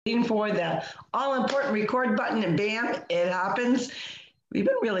waiting for the all important record button, and bam, it happens. We've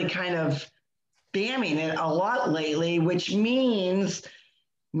been really kind of bamming it a lot lately, which means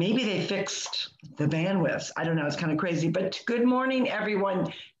maybe they fixed the bandwidth. I don't know. It's kind of crazy. But good morning,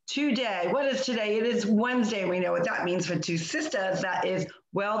 everyone. Today, what is today? It is Wednesday. We know what that means for two sisters. That is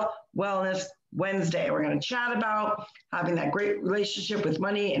Wealth Wellness Wednesday. We're going to chat about having that great relationship with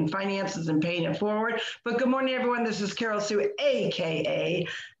money and finances and paying it forward. But good morning, everyone. This is Carol Sue, aka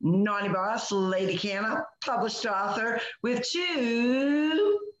Naughty Boss, Lady Canna, published author with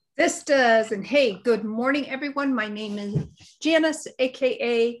two Sisters. And hey, good morning, everyone. My name is Janice,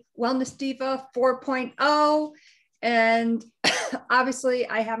 aka Wellness Diva 4.0. And obviously,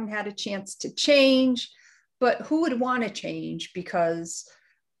 I haven't had a chance to change, but who would want to change? Because,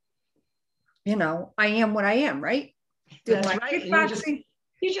 you know, I am what I am, right? That's right.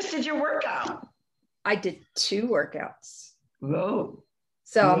 You just did your workout. I did 2 workouts. Whoa.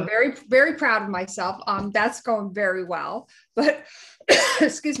 So I'm very, very proud of myself. That's going very well. But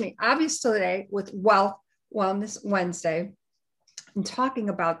excuse me, obviously today with Wellness Wednesday, and talking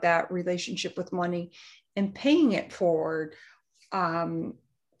about that relationship with money and paying it forward. I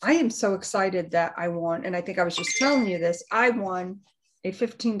am so excited that I won, and I think I was just telling you this, I won a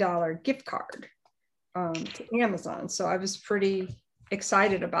 $15 gift card to Amazon. So I was pretty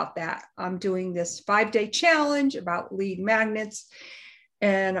excited about that. I'm doing this 5-day challenge about lead magnets,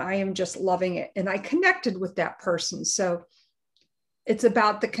 and I am just loving it. And I connected with that person. So it's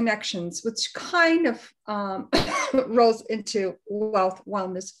about the connections, which kind of rolls into Wealth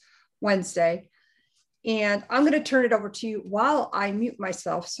Wellness Wednesday. And I'm going to turn it over to you while I mute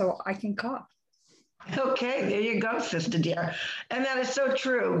myself so I can cough. Okay, there you go, sister dear. And that is so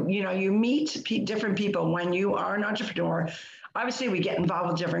true. You know, you meet different people when you are an entrepreneur. Obviously, we get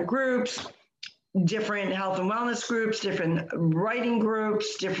involved with different groups, different health and wellness groups, different writing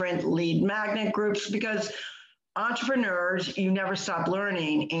groups, different lead magnet groups, because entrepreneurs, you never stop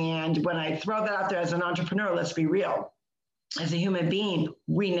learning. And when I throw that out there as an entrepreneur, let's be real. As a human being,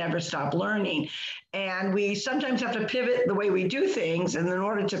 we never stop learning. And we sometimes have to pivot the way we do things. And in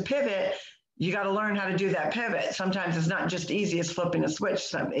order to pivot, you got to learn how to do that pivot. Sometimes it's not just easy as flipping a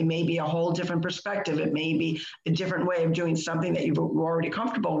switch. It may be a whole different perspective. It may be a different way of doing something that you're already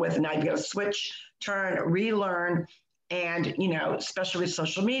comfortable with. And now you've got to switch, turn, relearn. And, you know, especially with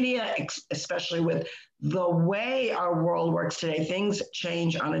social media, especially with the way our world works today, things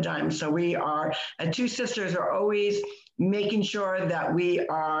change on a dime. So we are, two sisters are always making sure that we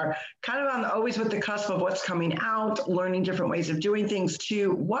are kind of always with the cusp of what's coming out, learning different ways of doing things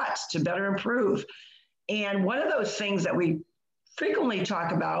to better improve. And one of those things that we frequently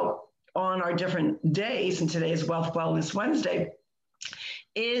talk about on our different days, and today's Wealth Wellness Wednesday,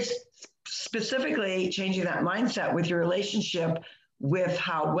 is specifically changing that mindset with your relationship with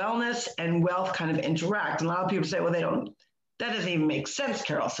how wellness and wealth kind of interact. And a lot of people say, well, that doesn't even make sense,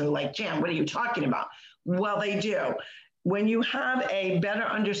 Carol. So like, Jan, what are you talking about? Well, they do. When you have a better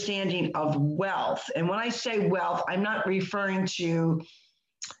understanding of wealth, and when I say wealth, I'm not referring to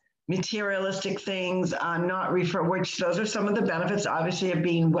materialistic things. I'm not which those are some of the benefits, obviously, of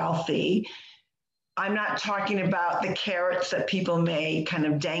being wealthy. I'm not talking about the carrots that people may kind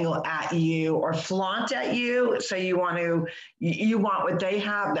of dangle at you or flaunt at you. So you want what they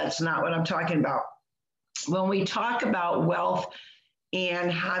have. That's not what I'm talking about. When we talk about wealth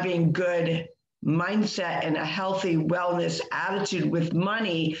and having good mindset and a healthy wellness attitude with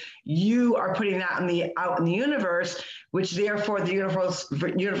money, you are putting that out in the universe, which therefore the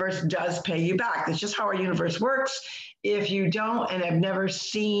universe does pay you back. That's just how our universe works. If you don't, and have never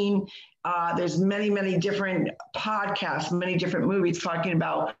seen, there's many different podcasts, many different movies talking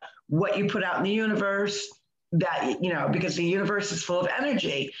about what you put out in the universe, that, you know, because the universe is full of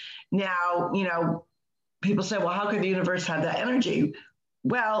energy. Now, you know, people say, well, how could the universe have that energy?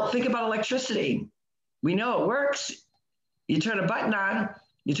 Well, think about electricity. We know it works. You turn a button on,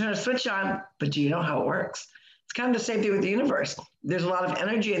 you turn a switch on, but do you know how it works? It's kind of the same thing with the universe. There's a lot of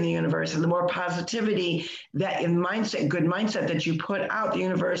energy in the universe, and the more positivity that in mindset, good mindset that you put out, the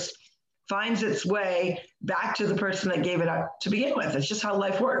universe finds its way back to the person that gave it up to begin with. It's just how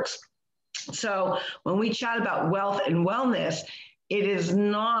life works. So when we chat about wealth and wellness, it is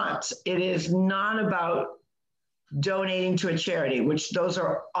not about donating to a charity, which those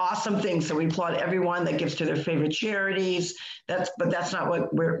are awesome things. So we applaud everyone that gives to their favorite charities. But that's not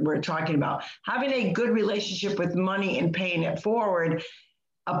what we're talking about. Having a good relationship with money and paying it forward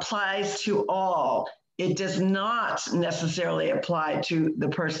applies to all. It does not necessarily apply to the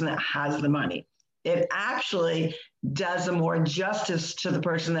person that has the money. It actually does a more justice to the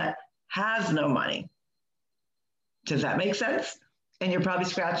person that has no money. Does that make sense? And you're probably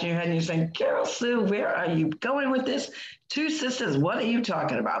scratching your head and you're saying, Carol Sue, where are you going with this? Two sisters, what are you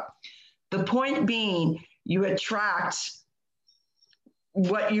talking about? The point being, you attract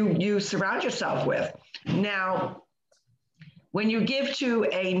what you surround yourself with. Now, when you give to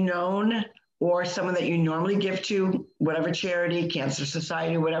a known or someone that you normally give to, whatever charity, Cancer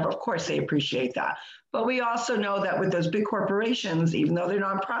Society, whatever, of course they appreciate that. But we also know that with those big corporations, even though they're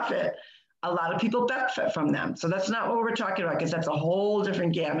nonprofit, a lot of people benefit from them. So that's not what we're talking about, because that's a whole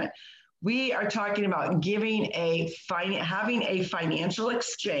different gamut. We are talking about having a financial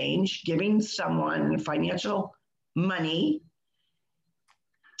exchange, giving someone financial money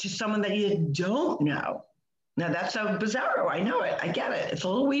to someone that you don't know. Now that's so bizarro. I know it. I get it. It's a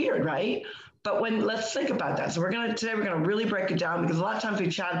little weird, right? But let's think about that. So today we're gonna really break it down, because a lot of times we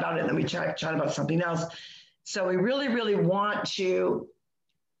chat about it and then we chat about something else. So we really, really want to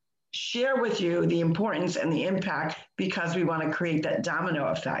share with you the importance and the impact, because we want to create that domino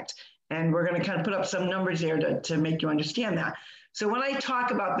effect. And we're going to kind of put up some numbers here to make you understand that. So when I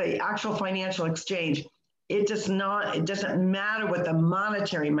talk about the actual financial exchange, it doesn't matter what the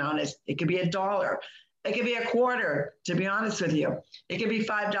monetary amount is. It could be $1. It could be a quarter, to be honest with you. It could be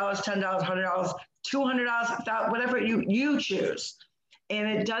 $5, $10, $100, $200, whatever you choose.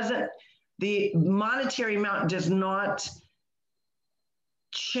 And the monetary amount does not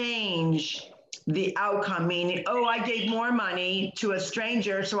change the outcome, meaning, oh, I gave more money to a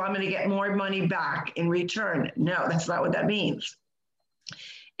stranger, so I'm going to get more money back in return. No, that's not what that means.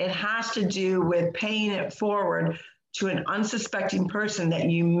 It has to do with paying it forward to an unsuspecting person that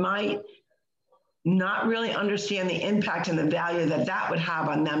you might not really understand the impact and the value that would have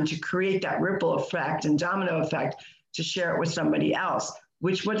on them, to create that ripple effect and domino effect to share it with somebody else.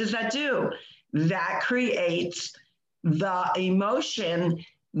 What does that do? That creates the emotion,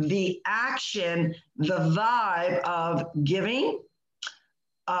 the action, the vibe of giving,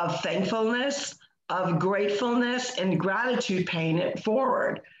 of thankfulness, of gratefulness and gratitude, paying it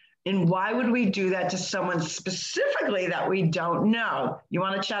forward. And why would we do that to someone specifically that we don't know? You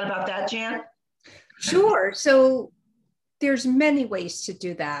want to chat about that, Jan? Sure. So there's many ways to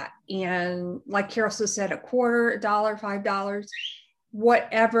do that. And like Carol said, a quarter, $1, $5,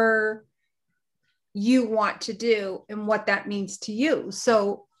 whatever you want to do and what that means to you.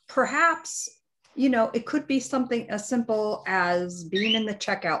 So perhaps, it could be something as simple as being in the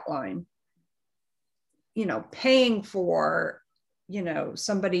checkout line, paying for,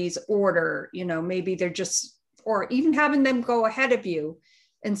 somebody's order, maybe they're or even having them go ahead of you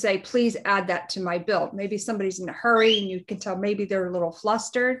and say, please add that to my bill. Maybe somebody's in a hurry and you can tell maybe they're a little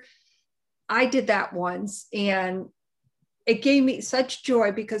flustered. I did that once and it gave me such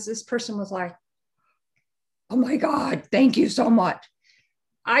joy, because this person was like, oh my God, thank you so much.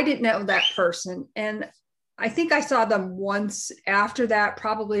 I didn't know that person. And I think I saw them once after that,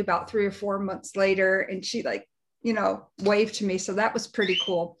 probably about 3 or 4 months later. And she waved to me. So that was pretty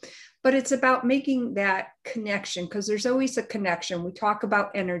cool. But it's about making that connection, because there's always a connection. We talk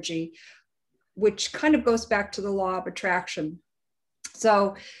about energy, which kind of goes back to the law of attraction.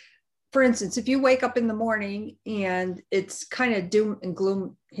 So for instance, if you wake up in the morning and it's kind of doom and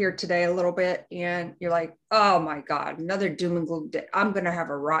gloom here today a little bit, and you're like, oh my God, another doom and gloom day. I'm going to have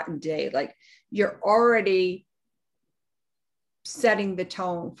a rotten day. Like, you're already setting the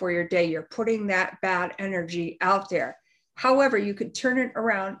tone for your day. You're putting that bad energy out there. However, you could turn it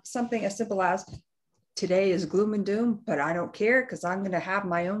around, something as simple as, today is gloom and doom, but I don't care, because I'm going to have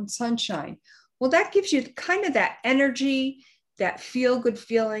my own sunshine. Well, that gives you kind of that energy, that feel good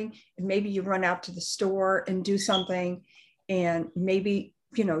feeling. And maybe you run out to the store and do something, and maybe,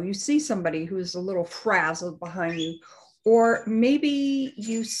 you see somebody who's a little frazzled behind you, or maybe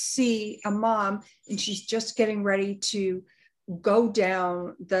you see a mom and she's just getting ready to go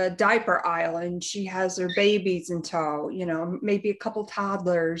down the diaper aisle and she has her babies in tow, maybe a couple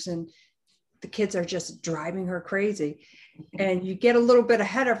toddlers, and the kids are just driving her crazy. And you get a little bit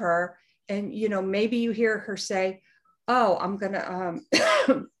ahead of her, and, maybe you hear her say, oh, I'm going to,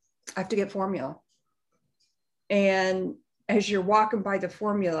 I have to get formula. And as you're walking by the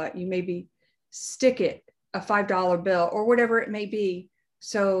formula, you maybe stick it a $5 bill or whatever it may be,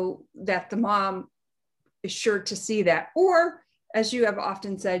 so that the mom is sure to see that. Or, as you have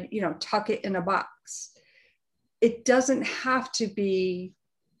often said, tuck it in a box. It doesn't have to be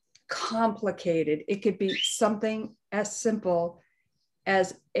complicated. It could be something as simple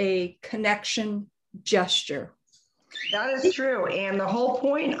as a connection gesture. That is true. And the whole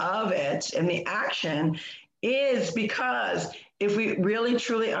point of it and the action is because if we really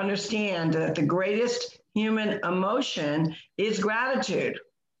truly understand that the greatest human emotion is gratitude,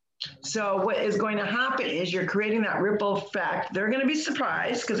 So what is going to happen is you're creating that ripple effect. They're going to be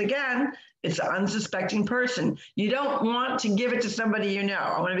surprised because, again, it's an unsuspecting person. You don't want to give it to somebody you know.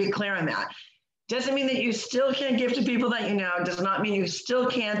 I want to be clear on that. Doesn't mean that you still can't give to people that you know. Does not mean you still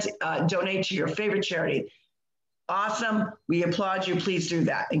can't donate to your favorite charity. Awesome. We applaud you. Please do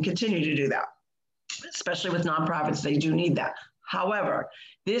that and continue to do that, especially with nonprofits. They do need that. However,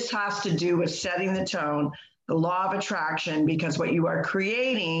 this has to do with setting the tone, the law of attraction, because what you are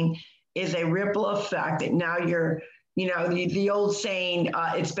creating is a ripple effect that now you're, the old saying,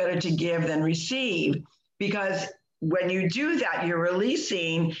 it's better to give than receive, because when you do that, you're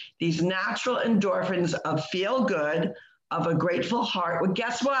releasing these natural endorphins of feel good, of a grateful heart. Well,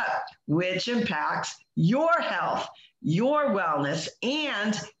 guess what? Which impacts your health, your wellness,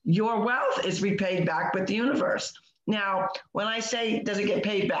 and your wealth is repaid back with the universe. Now, when I say, does it get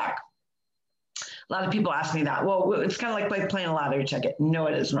paid back? A lot of people ask me that. Well, it's kind of like playing a lottery ticket. No,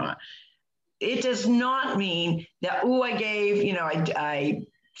 it is not. It does not mean that, I gave, I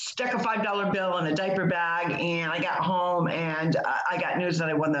stuck a $5 bill in a diaper bag and I got home and I got news that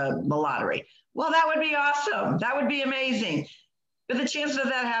I won the lottery. Well, that would be awesome. That would be amazing. But the chances of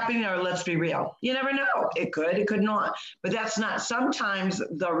that happening are, let's be real, you never know. It could not. But that's not, sometimes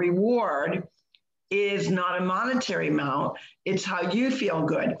the reward is not a monetary amount. It's how you feel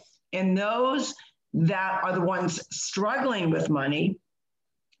good. And those that are the ones struggling with money,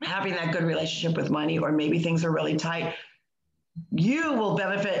 having that good relationship with money, or maybe things are really tight, you will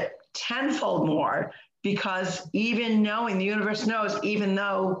benefit tenfold more, because even knowing, the universe knows, even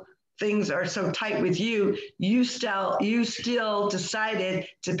though things are so tight with you, you still decided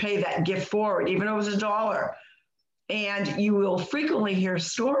to pay that gift forward, even though it was $1. And you will frequently hear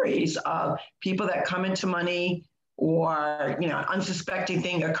stories of people that come into money, or unsuspecting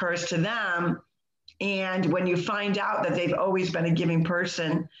thing occurs to them. And when you find out that they've always been a giving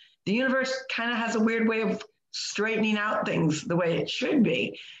person, the universe kind of has a weird way of straightening out things the way it should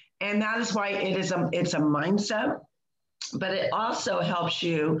be. And that is why it's a mindset, but it also helps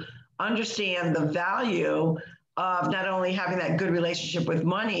you understand the value of not only having that good relationship with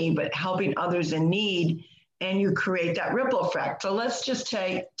money, but helping others in need, and you create that ripple effect. So let's just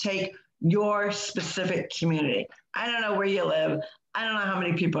take your specific community. I don't know where you live. I don't know how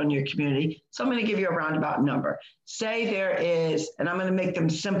many people in your community. So I'm going to give you a roundabout number. Say there is, and I'm going to make them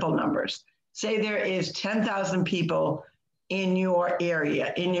simple numbers. Say there is 10,000 people in your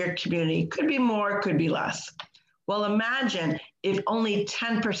area, in your community. Could be more, could be less. Well, imagine if only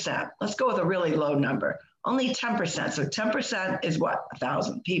 10%, let's go with a really low number, only 10%. So 10% is what?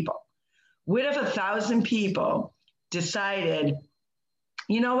 1,000 people. What if 1,000 people decided,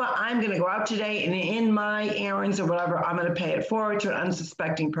 you know what, I'm going to go out today and in my errands or whatever, I'm going to pay it forward to an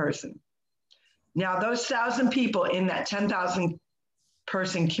unsuspecting person. Now, those 1,000 people in that 10,000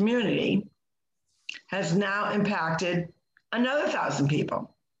 person community has now impacted another 1,000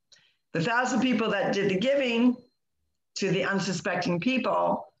 people. The 1,000 people that did the giving to the unsuspecting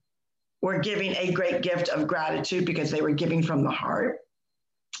people were giving a great gift of gratitude because they were giving from the heart.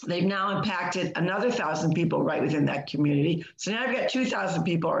 They've now impacted another 1,000 people right within that community. So now I've got 2,000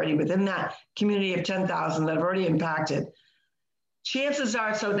 people already within that community of 10,000 that have already impacted. Chances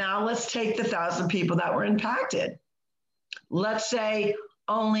are, so now let's take the 1,000 people that were impacted. Let's say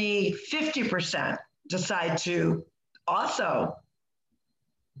only 50% decide to also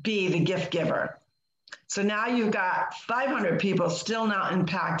be the gift giver. So now you've got 500 people still not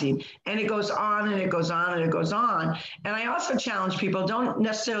impacting, and it goes on and it goes on and it goes on. And I also challenge people, don't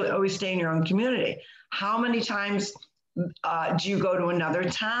necessarily always stay in your own community. How many times do you go to another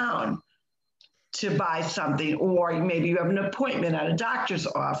town to buy something? Or maybe you have an appointment at a doctor's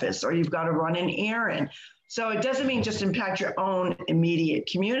office, or you've got to run an errand. So it doesn't mean just impact your own immediate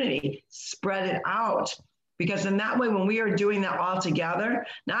community, spread it out. Because in that way, when we are doing that all together,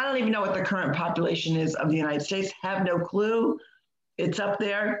 now I don't even know what the current population is of the United States, have no clue. It's up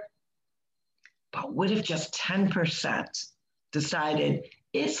there. But what if just 10% decided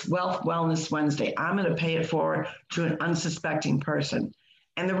it's Wealth Wellness Wednesday? I'm going to pay it forward to an unsuspecting person.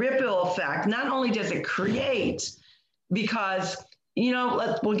 And the ripple effect, not only does it create, because,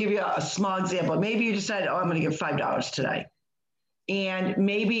 we'll give you a small example. Maybe you decided, I'm going to give $5 today. And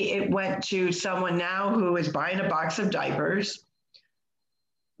maybe it went to someone now who is buying a box of diapers.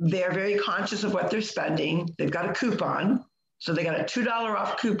 They're very conscious of what they're spending. They've got a coupon. So they got a $2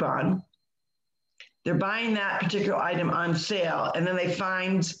 off coupon. They're buying that particular item on sale. And then they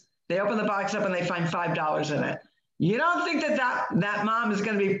open the box up and they find $5 in it. You don't think that mom is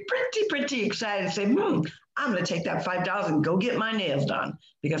going to be pretty excited and say, I'm going to take that $5 and go get my nails done,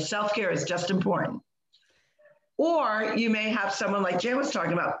 because self-care is just important. Or you may have someone like Jan was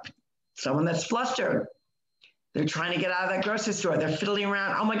talking about, someone that's flustered. They're trying to get out of that grocery store. They're fiddling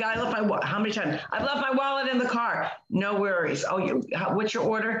around. Oh my God, I left my wallet. How many times? I've left my wallet in the car. No worries. Oh, what's your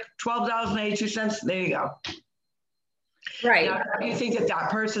order? $12.82. There you go. Right. Now, do you think that that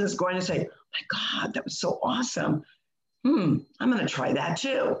person is going to say, my God, that was so awesome. I'm going to try that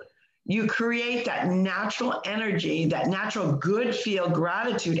too. You create that natural energy, that natural good feel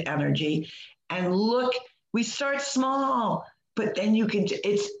gratitude energy. And look, we start small, but then you can,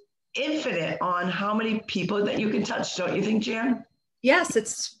 it's infinite on how many people that you can touch. Don't you think, Jan? Yes,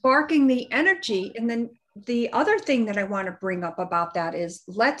 it's sparking the energy. And then the other thing that I want to bring up about that is,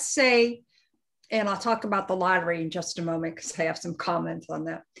 let's say, and I'll talk about the lottery in just a moment because I have some comments on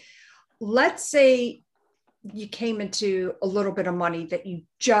that. Let's say you came into a little bit of money that you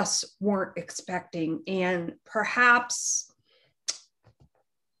just weren't expecting, and perhaps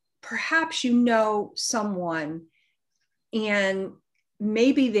you know someone and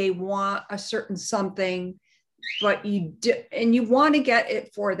maybe they want a certain something, but you do, and you want to get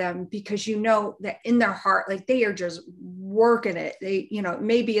it for them because you know that in their heart, like they are just working it. They,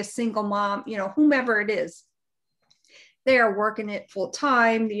 maybe a single mom, whomever it is, they are working it full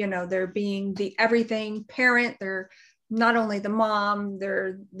time. They're being the everything parent. They're not only the mom,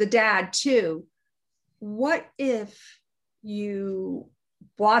 they're the dad too. What if you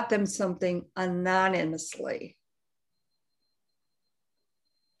bought them something anonymously?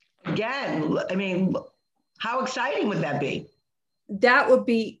 Again, I mean, how exciting would that be? That would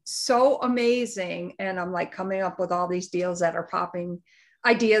be so amazing. And I'm like coming up with all these ideas that are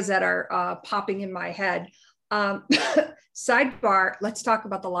popping in my head. Sidebar, let's talk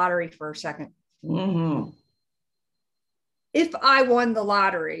about the lottery for a second. Mm-hmm. If I won the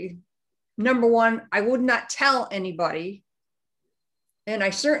lottery, number one, I would not tell anybody. And I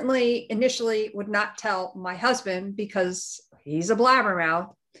certainly initially would not tell my husband because he's a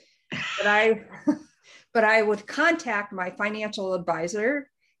blabbermouth. But I would contact my financial advisor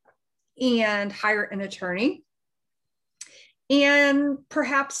and hire an attorney and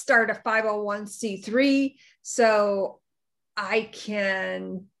perhaps start a 501c3 so I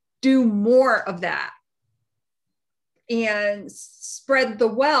can do more of that and spread the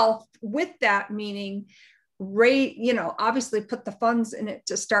wealth with that, meaning obviously put the funds in it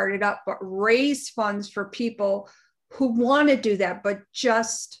to start it up, but raise funds for people who want to do that, but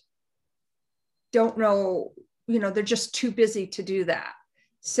just don't know, they're just too busy to do that.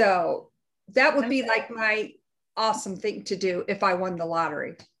 So that would be like my awesome thing to do if I won the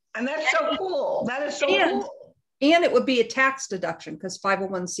lottery. And that's so cool. That is so cool. And it would be a tax deduction because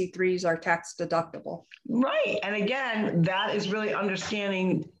 501c3s are tax deductible. Right. And again, that is really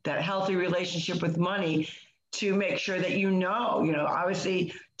understanding that healthy relationship with money to make sure that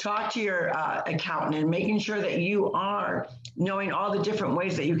obviously talk to your accountant and making sure that you are knowing all the different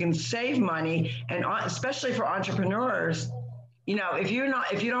ways that you can save money. And especially for entrepreneurs, if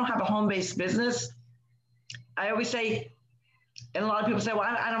you don't have a home-based business, I always say, and a lot of people say, well,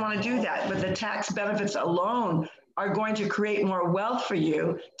 I don't want to do that. But the tax benefits alone are going to create more wealth for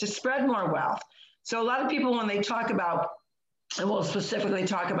you to spread more wealth. So a lot of people, when they talk about, and we'll specifically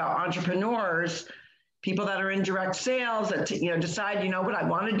talk about entrepreneurs, people that are in direct sales that, decide, what I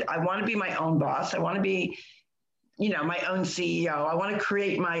want to be my own boss. I want to be, my own CEO. I want to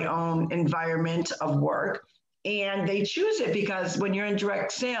create my own environment of work. And they choose it because when you're in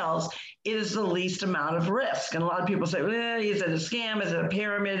direct sales, it is the least amount of risk. And a lot of people say, is it a scam? Is it a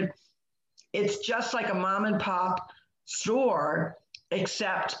pyramid? It's just like a mom and pop store,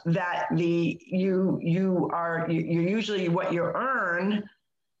 except that you're usually what you earn.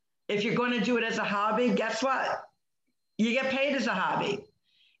 If you're going to do it as a hobby, guess what? You get paid as a hobby.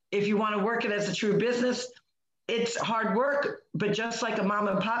 If you want to work it as a true business, it's hard work. But just like a mom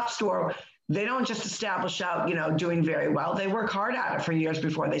and pop store, they don't just establish out, doing very well. They work hard at it for years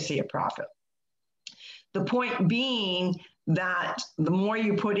before they see a profit. The point being that the more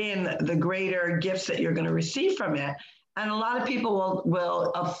you put in, the greater gifts that you're going to receive from it. And a lot of people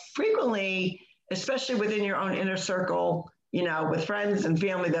will frequently, especially within your own inner circle, with friends and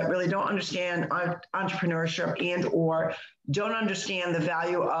family that really don't understand entrepreneurship and or don't understand the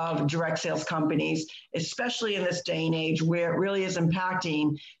value of direct sales companies, especially in this day and age where it really is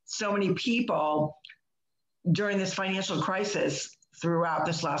impacting so many people during this financial crisis throughout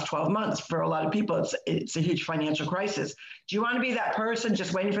this last 12 months. For a lot of people, it's a huge financial crisis. Do you want to be that person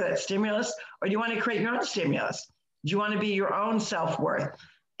just waiting for that stimulus, or do you want to create your own stimulus? Do you want to be your own self-worth?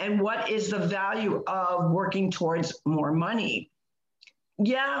 And what is the value of working towards more money?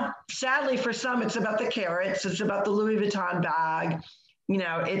 Yeah, sadly for some, it's about the carrots. It's about the Louis Vuitton bag.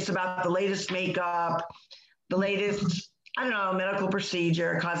 It's about the latest makeup. the latest, I don't know, medical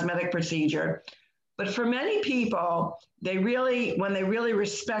procedure, cosmetic procedure. But for many people, when they really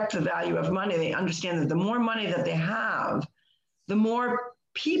respect the value of money, they understand that the more money that they have, the more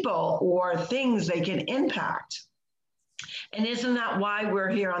people or things they can impact. And isn't that why we're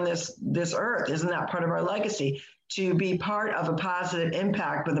here on this earth? Isn't that part of our legacy? To be part of a positive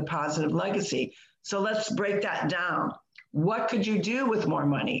impact with a positive legacy. So let's break that down. What could you do with more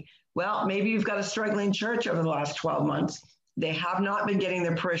money? Well, maybe you've got a struggling church over the last 12 months. They have not been getting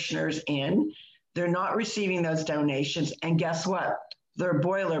their parishioners in. They're not receiving those donations. And guess what? Their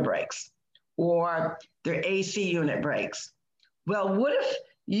boiler breaks or their AC unit breaks. Well, what if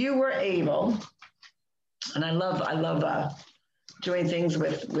you were able, and I love doing things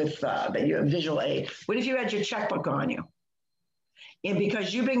with that you have visual aid. What if you had your checkbook on you? And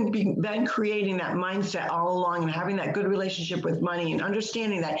because you've been creating that mindset all along and having that good relationship with money and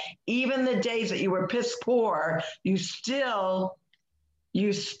understanding that even the days that you were piss poor, you still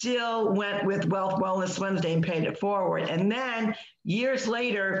went with Wealth Wellness Wednesday and paid it forward. And then years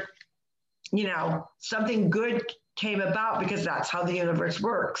later, something good came about because that's how the universe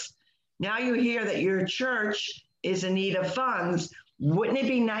works. Now you hear that your church is in need of funds. Wouldn't it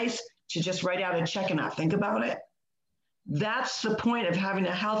be nice to just write out a check and not think about it? That's the point of having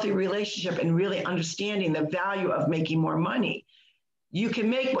a healthy relationship and really understanding the value of making more money. You can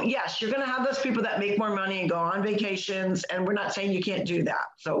make, yes, you're going to have those people that make more money and go on vacations. And we're not saying you can't do that.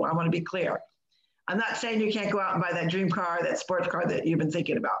 So I want to be clear. I'm not saying you can't go out and buy that dream car, that sports car that you've been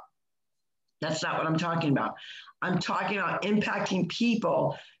thinking about. That's not what I'm talking about. I'm talking about impacting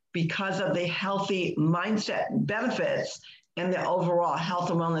people because of the healthy mindset benefits and the overall health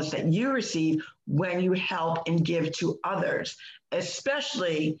and wellness that you receive when you help and give to others,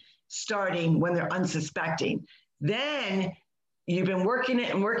 especially starting when they're unsuspecting. Then you've been working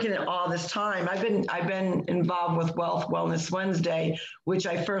it all this time. I've been involved with Wealth Wellness Wednesday, which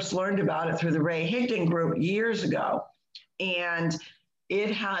I first learned about it through the Ray Higdon group years ago. And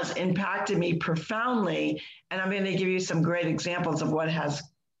it has impacted me profoundly. And I'm going to give you some great examples of what has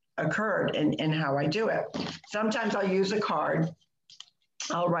occurred and how I do it. Sometimes I'll use a card.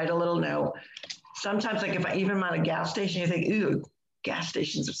 I'll write a little note. Sometimes, like if I even am at a gas station, you think, ooh, gas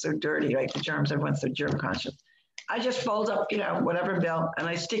stations are so dirty, right? The germs, everyone's so germ conscious. I just fold up, whatever bill and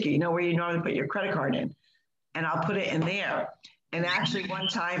I stick it, where you normally put your credit card in, and I'll put it in there. And actually one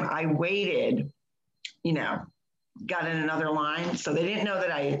time I waited, got in another line. So they didn't know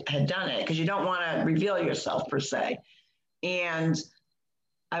that I had done it because you don't want to reveal yourself per se. And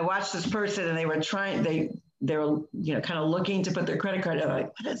I watched this person and they were kind of looking to put their credit card in. I'm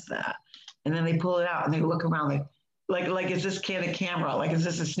like, what is that? And then they pull it out and they look around like, is this kid a camera? Like, is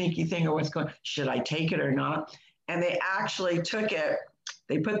this a sneaky thing or what's going on? Should I take it or not? And they actually took it.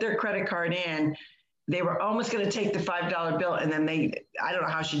 They put their credit card in. They were almost going to take the $5 bill. And then I don't know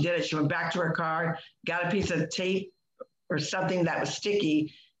how she did it. She went back to her car, got a piece of tape or something that was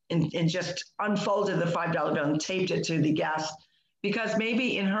sticky and just unfolded the $5 bill and taped it to the gas. Because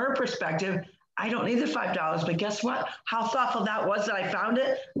maybe in her perspective, I don't need the $5, but guess what? How thoughtful that was that I found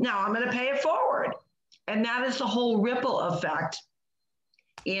it. Now I'm going to pay it forward. And that is the whole ripple effect.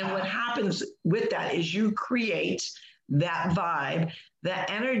 And what happens with that is you create that vibe, that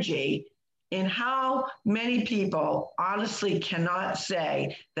energy. And how many people honestly cannot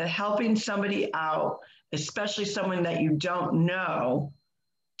say that helping somebody out, especially someone that you don't know,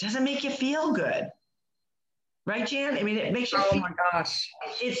 doesn't make you feel good. Right, Jan? I mean, it makes you feel, oh my gosh.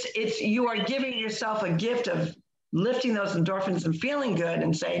 It's you are giving yourself a gift of lifting those endorphins and feeling good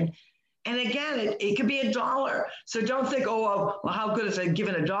and saying, and again, it could be $1. So don't think, well, how good is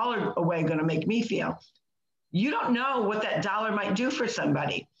giving $1 away going to make me feel? You don't know what that dollar might do for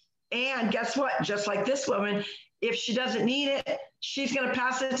somebody. And guess what? Just like this woman, if she doesn't need it, she's going to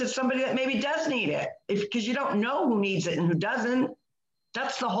pass it to somebody that maybe does need it. Because you don't know who needs it and who doesn't.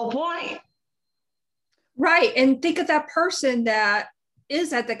 That's the whole point. Right. And think of that person that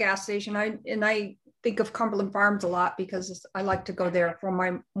is at the gas station. I think of Cumberland Farms a lot because I like to go there for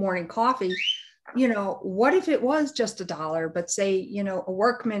my morning coffee. What if it was just $1, but say, a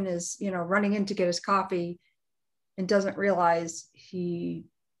workman is, running in to get his coffee and doesn't realize he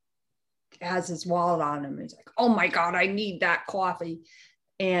has his wallet on him. He's like, oh my God, I need that coffee.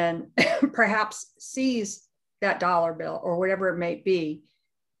 And perhaps sees that dollar bill or whatever it may be,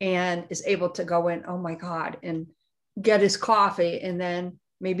 and is able to go in, oh my God, and get his coffee, and then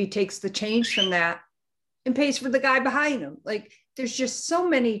maybe takes the change from that and pays for the guy behind him. Like, there's just so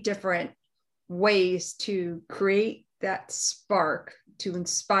many different ways to create that spark to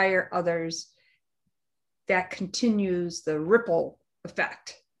inspire others that continues the ripple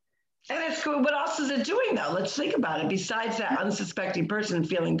effect. And it's cool. What else is it doing though? Let's think about it. Besides that unsuspecting person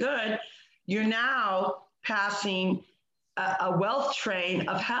feeling good, you're now passing a wealth train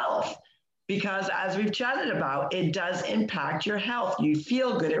of health, because as we've chatted about, it does impact your health. You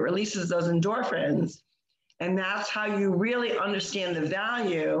feel good. It releases those endorphins. And that's how you really understand the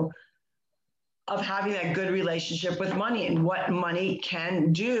value of having that good relationship with money and what money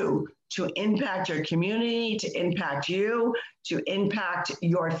can do to impact your community, to impact you, to impact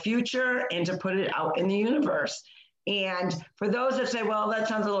your future, and to put it out in the universe. And for those that say, well, that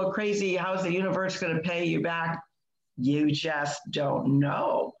sounds a little crazy, how is the universe going to pay you back? You just don't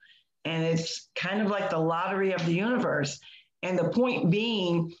know. And it's kind of like the lottery of the universe. And the point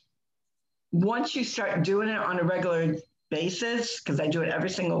being, once you start doing it on a regular basis, because I do it every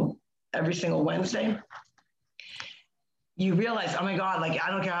single Wednesday, you realize, oh my God, like, I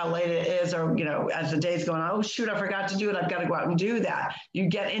don't care how late it is, or, you know, as the day's going, oh shoot, I forgot to do it. I've got to go out and do that. You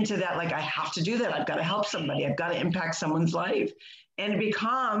get into that, like, I have to do that. I've got to help somebody. I've got to impact someone's life. And it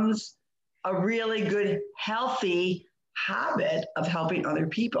becomes a really good, healthy habit of helping other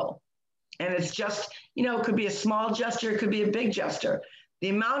people. And it's just, you know, it could be a small gesture. It could be a big gesture. The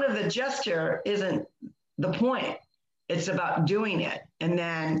amount of the gesture isn't the point. It's about doing it. And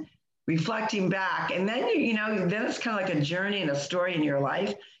then reflecting back, and then you know, then it's kind of like a journey and a story in your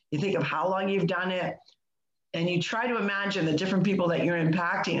life. You think of how long you've done it, and you try to imagine the different people that you're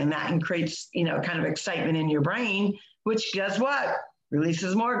impacting, and that creates, you know, kind of excitement in your brain, which does what?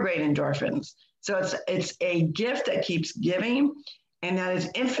 Releases more great endorphins. So it's a gift that keeps giving, and that is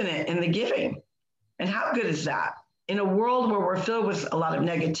infinite in the giving. And how good is that? In a world where we're filled with a lot of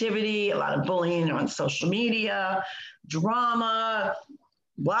negativity, a lot of bullying on social media, drama,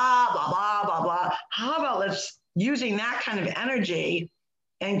 blah, blah, blah, blah, blah. How about let's using that kind of energy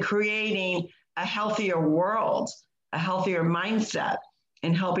and creating a healthier world, a healthier mindset,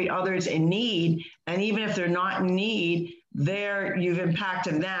 and helping others in need. And even if they're not in need, you've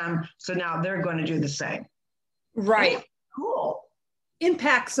impacted them. So now they're going to do the same. Right. It's cool.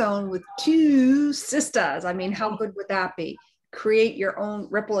 Impact zone with 2 sisters. I mean, how good would that be? Create your own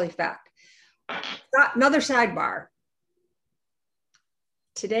ripple effect. Another sidebar.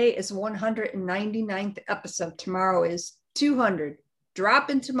 Today is 199th episode. Tomorrow is 200. Drop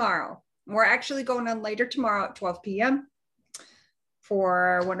in tomorrow. We're actually going on later tomorrow at 12 p.m.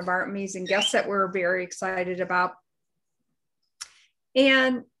 for one of our amazing guests that we're very excited about.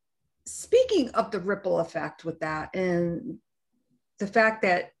 And speaking of the ripple effect with that, and the fact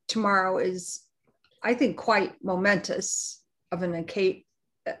that tomorrow is, I think, quite momentous of an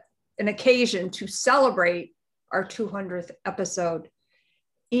occasion to celebrate our 200th episode.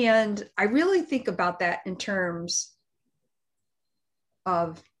 And I really think about that in terms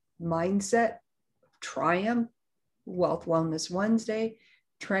of mindset, triumph, Wealth Wellness Wednesday,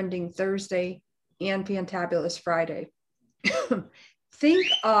 Trending Thursday, and Fantabulous Friday. I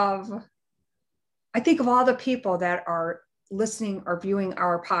think of all the people that are listening or viewing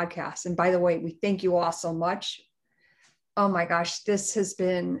our podcast. And by the way, we thank you all so much. Oh my gosh, this has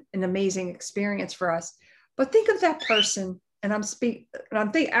been an amazing experience for us. But think of that person. And I'm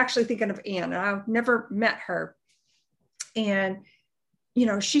actually thinking of Anne, and I've never met her. And, you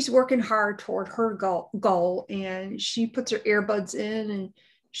know, she's working hard toward her goal, and she puts her earbuds in, and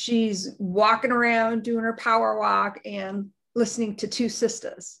she's walking around doing her power walk and listening to 2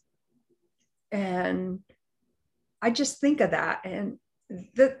 sisters. And I just think of that, and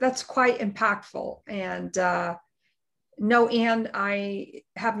that's quite impactful. And no, Anne, I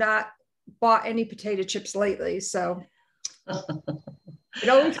have not bought any potato chips lately, so it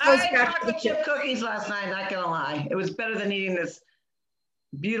always goes back to the chocolate chip cookies last night, not gonna lie. It was better than eating this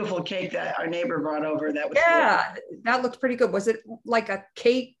beautiful cake that our neighbor brought over. That was that looked pretty good. Was it like a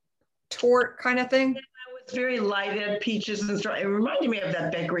cake tort kind of thing? Yeah, it was very light. It had peaches and stuff. It reminded me of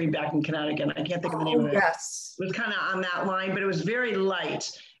that bakery back in Connecticut. I can't think of the name of it. Yes. It was kind of on that line, but it was very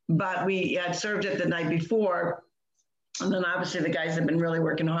light. But we had served it the night before. And then obviously the guys have been really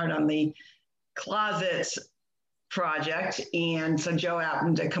working hard on the closets project. And so Joe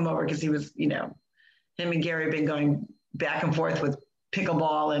happened to come over because he was, you know, him and Gary have been going back and forth with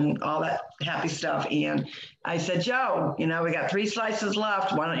pickleball and all that happy stuff. And I said, Joe, you know, we got 3 slices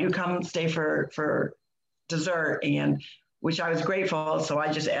left. Why don't you come stay for dessert? And which I was grateful. So I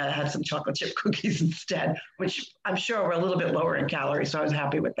just had some chocolate chip cookies instead, which I'm sure were a little bit lower in calories. So I was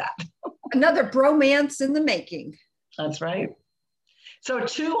happy with that. Another bromance in the making. That's right. So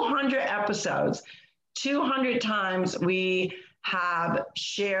 200 episodes. 200 times we have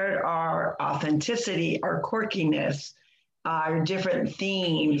shared our authenticity, our quirkiness, our different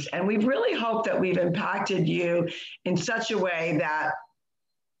themes. And we really hope that we've impacted you in such a way that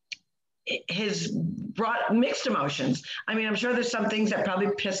has brought mixed emotions. I mean, I'm sure there's some things that probably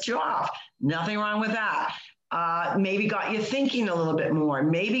pissed you off. Nothing wrong with that. Maybe got you thinking a little bit more.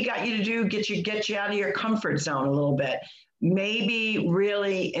 Maybe got you to get you out of your comfort zone a little bit. Maybe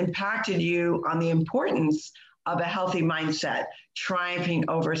really impacted you on the importance of a healthy mindset, triumphing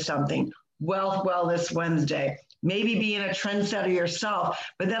over something. Wealth Wellness Wednesday. Maybe being a trendsetter yourself,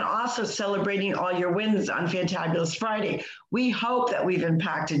 but then also celebrating all your wins on Fantabulous Friday. We hope that we've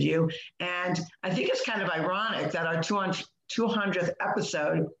impacted you. And I think it's kind of ironic that our 200th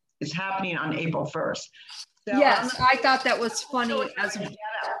episode is happening on April 1st. So yes, I thought that was funny. As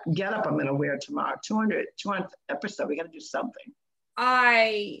get up, I'm going to wear tomorrow. 200th episode, we got to do something.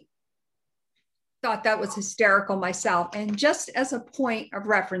 I thought that was hysterical myself. And just as a point of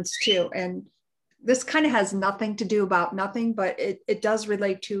reference too, and this kind of has nothing to do about nothing, but it does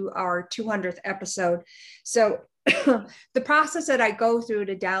relate to our 200th episode. So the process that I go through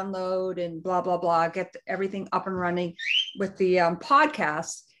to download and blah, blah, blah, get everything up and running with the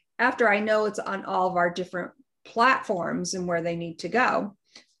podcast, after I know it's on all of our different platforms and where they need to go,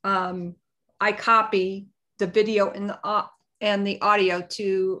 I copy the video and the audio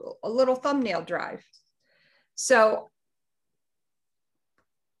to a little thumbnail drive. So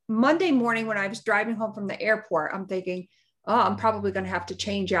Monday morning, when I was driving home from the airport, I'm thinking, oh, I'm probably going to have to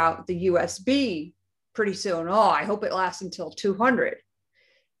change out the USB pretty soon. Oh, I hope it lasts until 200.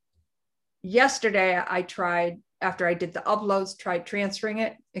 Yesterday, I tried, after I did the uploads, tried transferring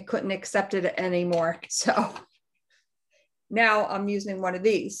it. It couldn't accept it anymore. So now I'm using one of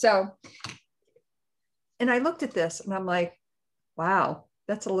these. So, and I looked at this and I'm like, wow,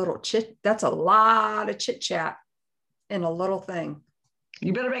 that's a lot of chit chat in a little thing.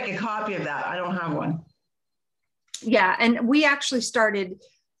 You better make a copy of that. I don't have one. Yeah. And we actually started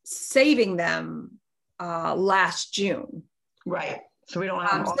saving them last June. Right. So we don't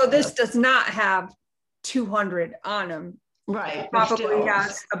have. So this does not have 200 on them. Right. Probably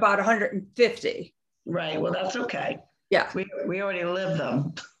has about 150. Right. Well, that's okay. Yeah. We already lived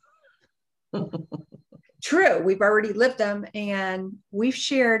them. True. We've already lived them, and we've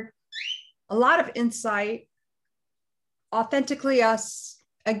shared a lot of insight, authentically us.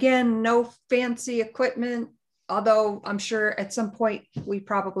 Again, no fancy equipment, although I'm sure at some point we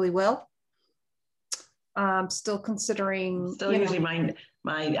probably will. Still considering. Still using my.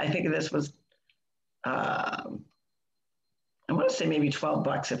 I think this was. I want to say maybe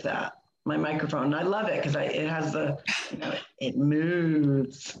 $12 if that. My microphone. I love it because it has the. It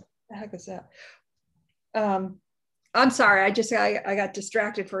moves. The heck is that? I'm sorry. I got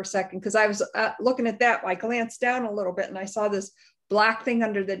distracted for a second because I was looking at that. I glanced down a little bit and I saw this black thing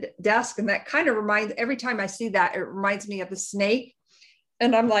under the desk. And that kind of every time I see that, it reminds me of the snake.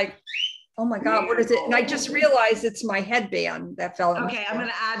 And I'm like, oh my God, what is it? And I just realized it's my headband that fell. Okay. I'm going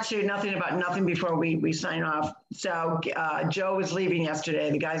to add to nothing about nothing before we sign off. So Joe was leaving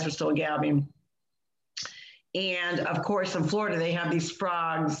yesterday. The guys were still gabbing. And of course, in Florida, they have these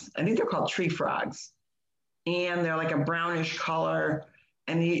frogs. I think they're called tree frogs. And they're like a brownish color.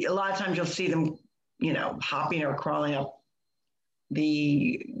 And a lot of times you'll see them, hopping or crawling up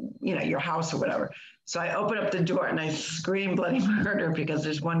your house or whatever. So I open up the door and I scream bloody murder because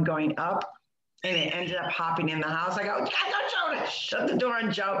there's one going up and it ended up hopping in the house. I go, Joe, and I shut the door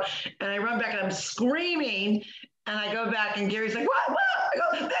on Joe. And I run back and I'm screaming. And I go back and Gary's like, what? I go,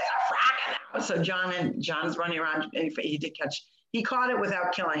 there's a frog in the house. So John's running around and he caught it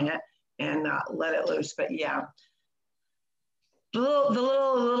without killing it and let it loose. But yeah, the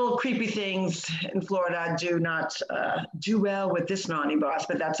little creepy things in Florida do not do well with this naughty boss,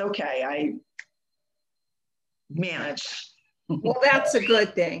 but that's okay. I manage. Well, that's a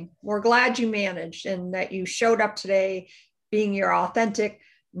good thing. We're glad you managed and that you showed up today being your authentic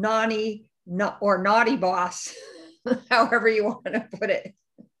naughty boss, however you want to put it.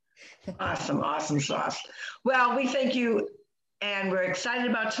 Awesome sauce. Well, we thank you. And we're excited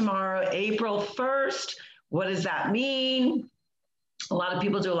about tomorrow, April 1st. What does that mean? A lot of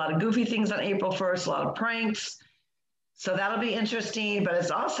people do a lot of goofy things on April 1st, a lot of pranks. So that'll be interesting, but it's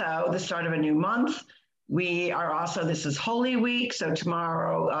also the start of a new month. This is Holy Week. So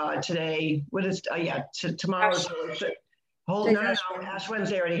tomorrow, tomorrow. Ash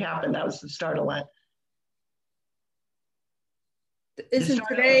Wednesday already happened. That was the start of Lent. Isn't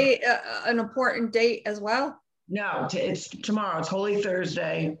today an important date as well? No, it's tomorrow. It's Holy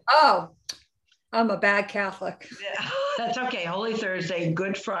Thursday. Oh, I'm a bad Catholic. Yeah, that's okay. Holy Thursday,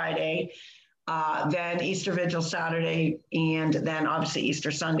 Good Friday, then Easter Vigil Saturday, and then obviously Easter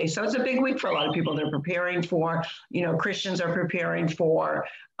Sunday. So it's a big week for a lot of people. They're preparing for, Christians are preparing for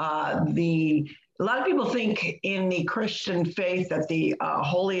the A lot of people think in the Christian faith that the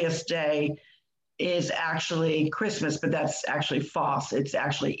holiest day is actually Christmas, but that's actually false. It's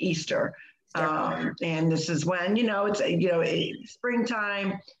actually Easter. And this is when, it's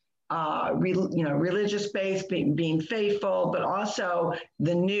springtime, religious faith, being faithful, but also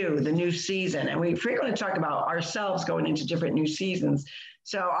the new season. And we frequently talk about ourselves going into different new seasons.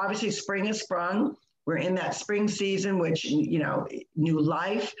 So obviously spring has sprung. We're in that spring season, which, new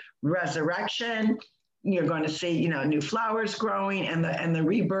life, resurrection. You're going to see, new flowers growing and the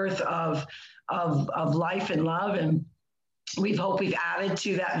rebirth of life and love. And we've added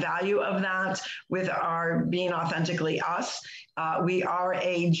to that value of that with our being authentically us. We are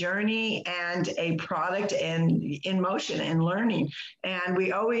a journey and a product and in motion and learning. And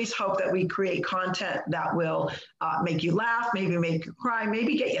we always hope that we create content that will make you laugh, maybe make you cry,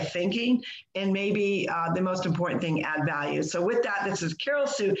 maybe get you thinking, and maybe the most important thing, add value. So with that, this is Carol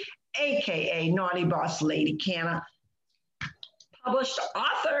Sue, AKA Naughty Boss Lady Canna, published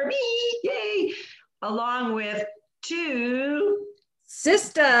author, me, yay, along with two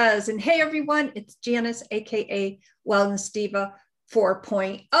sisters. And hey, everyone, it's Janice, AKA Wellness Diva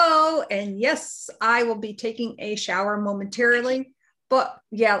 4.0. And yes, I will be taking a shower momentarily. But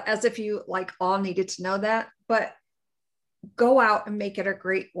yeah, as if you all needed to know that. But go out and make it a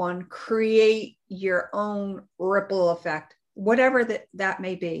great one. Create your own ripple effect, whatever that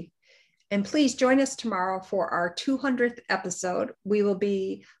may be. And please join us tomorrow for our 200th episode. We will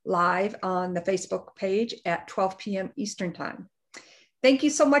be live on the Facebook page at 12 p.m. Eastern Time. Thank you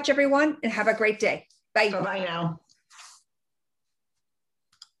so much, everyone, and have a great day. Bye. Bye-bye now.